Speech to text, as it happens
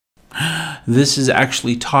This is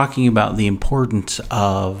actually talking about the importance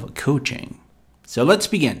of coaching. So let's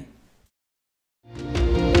begin.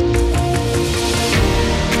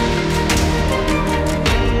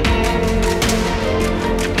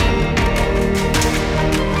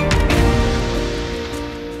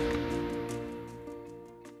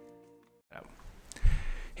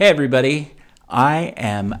 Hey everybody, I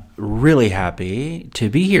am really happy to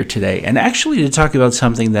be here today and actually to talk about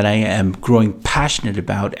something that I am growing passionate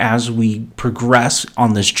about as we progress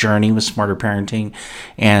on this journey with smarter parenting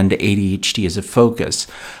and ADHD as a focus.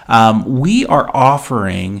 We are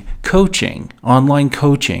offering coaching, online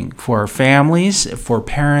coaching for families, for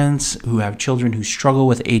parents who have children who struggle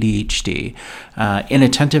with ADHD,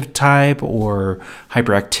 inattentive type or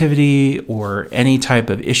hyperactivity or any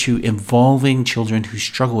type of issue involving children who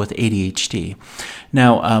struggle with ADHD.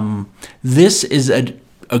 Now, this is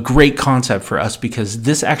a great concept for us because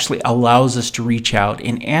this actually allows us to reach out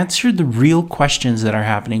and answer the real questions that are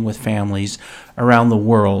happening with families around the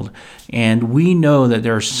world. And we know that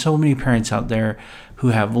there are so many parents out there who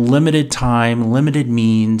have limited time, limited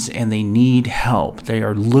means, and they need help. They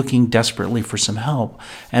are looking desperately for some help.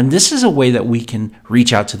 And this is a way that we can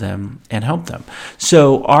reach out to them and help them.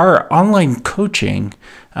 So our online coaching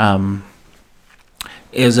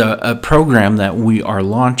is a program that we are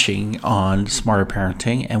launching on Smarter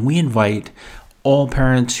Parenting, and we invite all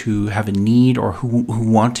parents who have a need or who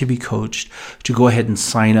want to be coached to go ahead and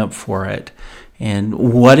sign up for it. And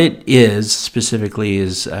what it is specifically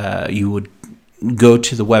is you would go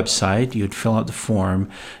to the website, you would fill out the form,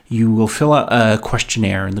 you will fill out a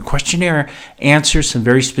questionnaire, and the questionnaire answers some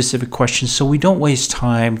very specific questions so we don't waste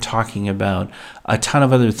time talking about a ton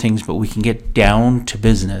of other things, but we can get down to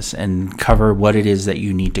business and cover what it is that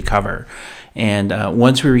you need to cover. And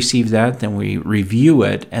once we receive that, then we review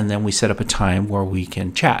it, and then we set up a time where we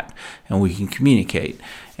can chat and we can communicate.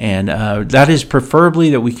 And that is preferably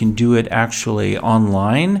that we can do it actually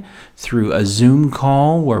online through a Zoom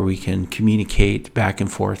call where we can communicate back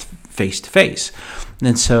and forth face to face.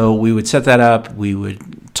 And so we would set that up. We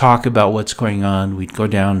would talk about what's going on. We'd go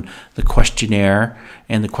down the questionnaire,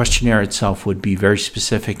 and the questionnaire itself would be very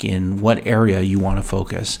specific in what area you want to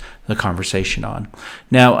focus the conversation on.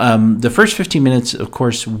 Now, the first 15 minutes, of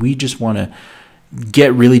course, we just want to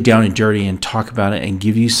get really down and dirty and talk about it and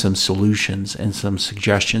give you some solutions and some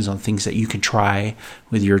suggestions on things that you can try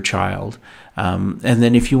with your child. And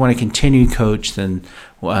then if you want to continue coach, then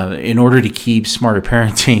in order to keep Smarter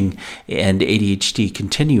Parenting and ADHD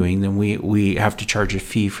continuing, then we have to charge a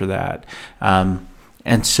fee for that.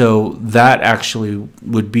 And so that actually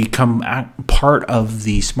would become part of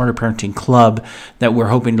the Smarter Parenting Club that we're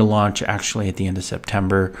hoping to launch actually at the end of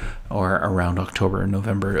September or around October or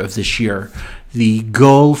November of this year. The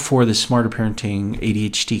goal for the Smarter Parenting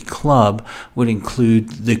ADHD Club would include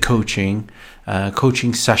the coaching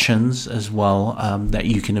sessions as well that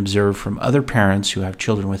you can observe from other parents who have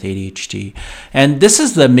children with ADHD. And this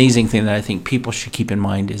is the amazing thing that I think people should keep in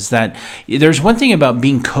mind is that there's one thing about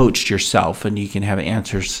being coached yourself, and you can have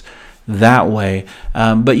answers that way,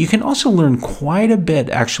 but you can also learn quite a bit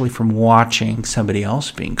actually from watching somebody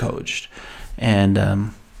else being coached.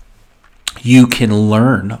 And you can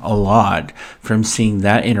learn a lot from seeing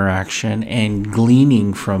that interaction and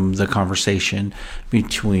gleaning from the conversation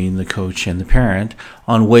between the coach and the parent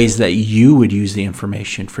on ways that you would use the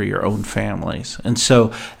information for your own families. And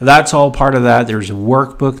so that's all part of that. There's a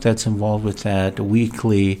workbook that's involved with that.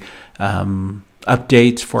 Weekly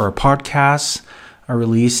updates for our podcasts are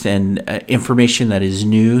released, and information that is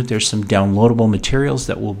new. There's some downloadable materials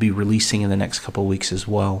that we'll be releasing in the next couple of weeks as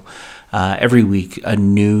well. Every week, a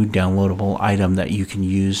new downloadable item that you can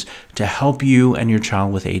use to help you and your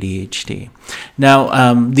child with ADHD.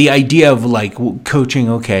 Now, the idea of like coaching,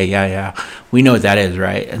 okay, yeah, we know what that is,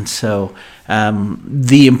 right? And so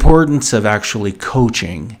the importance of actually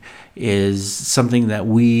coaching is something that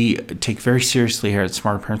we take very seriously here at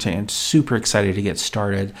Smarter Parenting. I'm super excited to get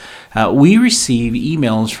started. We receive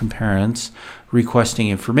emails from parents requesting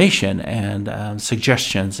information and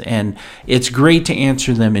suggestions, and it's great to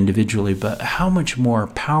answer them individually, but how much more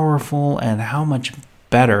powerful and how much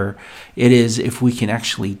better it is if we can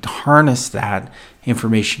actually harness that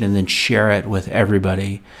information and then share it with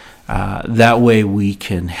everybody. That way we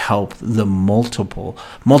can help the multiple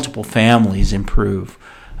families improve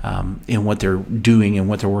in what they're doing and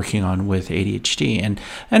what they're working on with ADHD.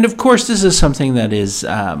 And of course, this is something that is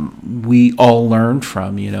we all learn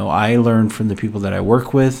from. You know, I learned from the people that I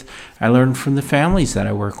work with. I learned from the families that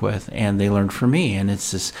I work with, and they learned from me. And it's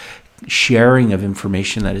this sharing of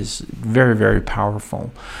information that is very, very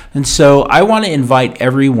powerful. And so I want to invite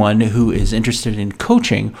everyone who is interested in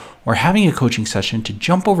coaching or having a coaching session to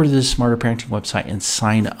jump over to the Smarter Parenting website and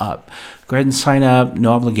sign up. Go ahead and sign up,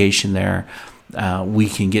 no obligation there. We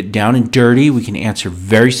can get down and dirty. We can answer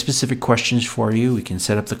very specific questions for you. We can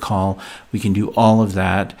set up the call. We can do all of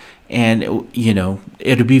that. And,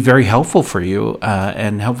 it'll be very helpful for you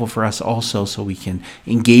and helpful for us also, so we can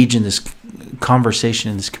engage in this conversation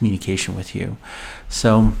and this communication with you.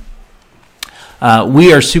 So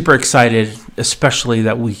we are super excited, especially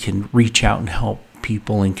that we can reach out and help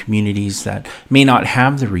people in communities that may not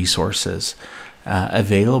have the resources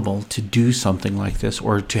available to do something like this,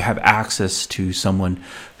 or to have access to someone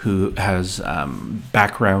who has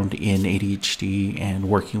background in ADHD and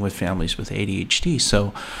working with families with ADHD.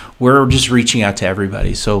 So we're just reaching out to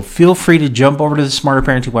everybody. So feel free to jump over to the Smarter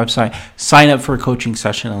Parenting website, sign up for a coaching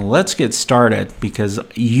session, and let's get started, because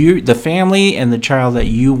the family and the child that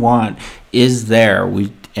you want is there.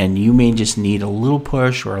 And you may just need a little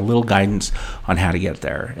push or a little guidance on how to get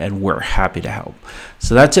there, and we're happy to help.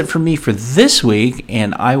 So that's it for me for this week,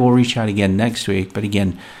 and I will reach out again next week. But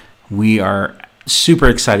again, we are super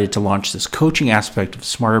excited to launch this coaching aspect of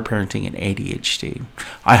Smarter Parenting and ADHD.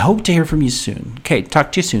 I hope to hear from you soon. Okay,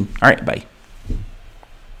 talk to you soon. All right, bye.